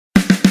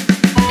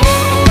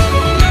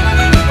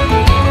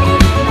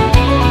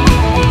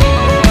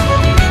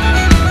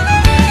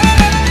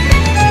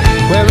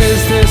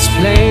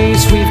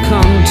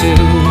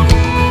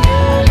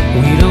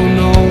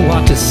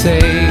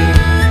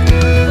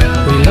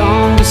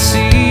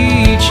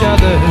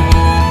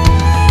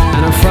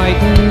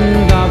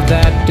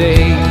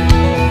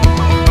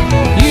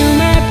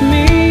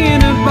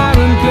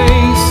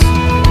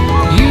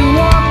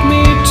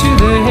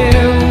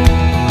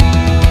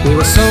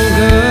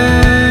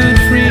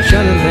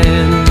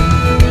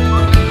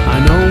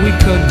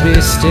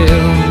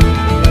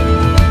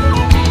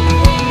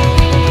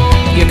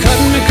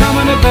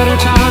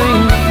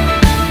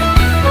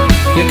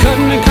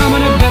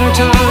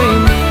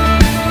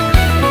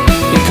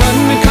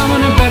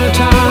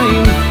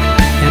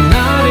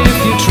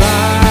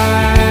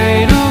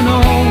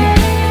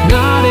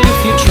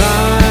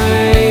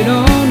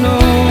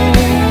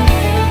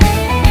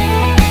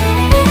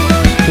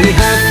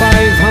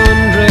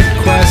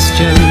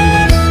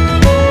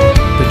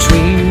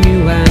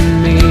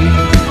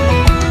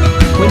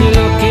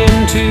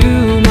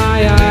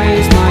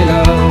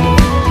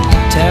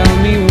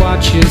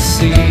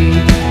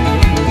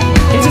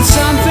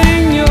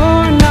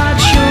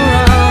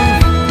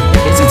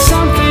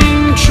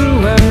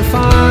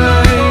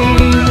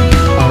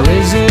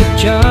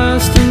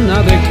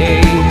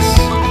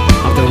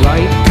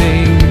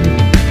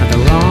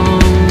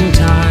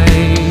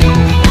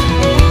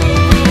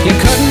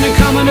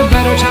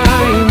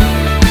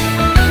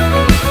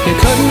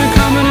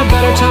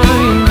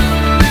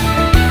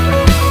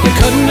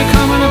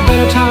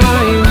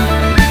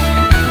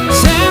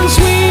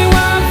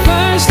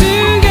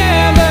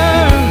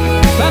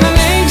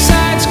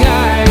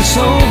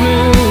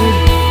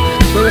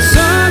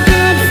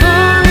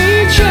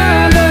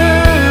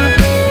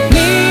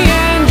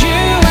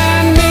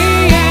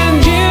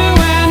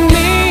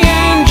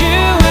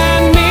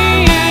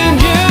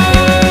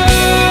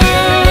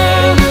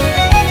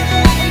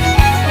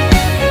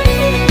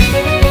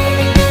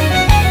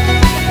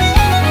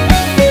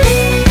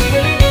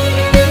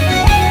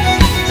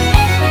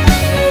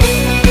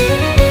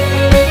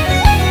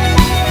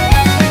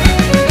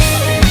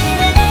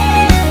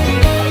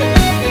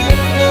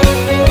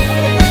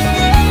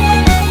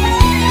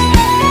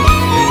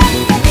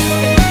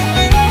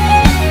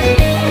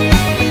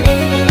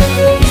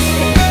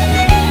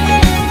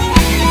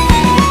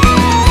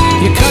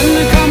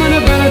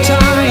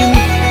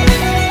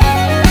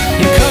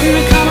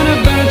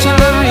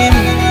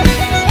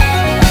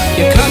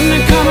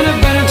come at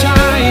a better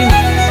time,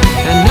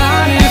 and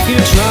not if you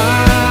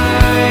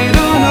tried,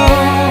 oh no,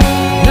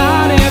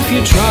 not if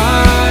you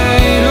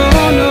tried,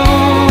 oh no.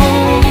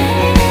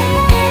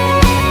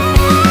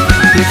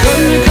 You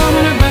couldn't have come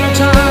at a better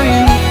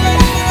time.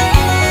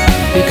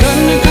 You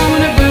couldn't have come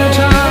at a better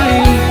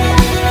time.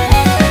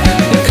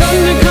 You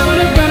couldn't have come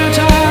at a better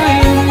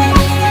time.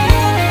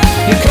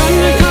 You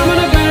couldn't have come at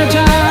a better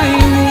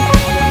time.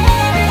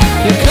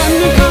 You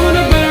couldn't have come at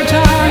a better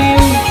time.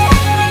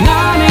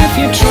 Not if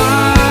you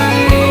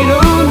tried,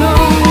 oh no.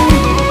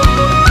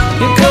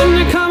 You couldn't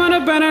have come at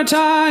a better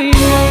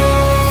time.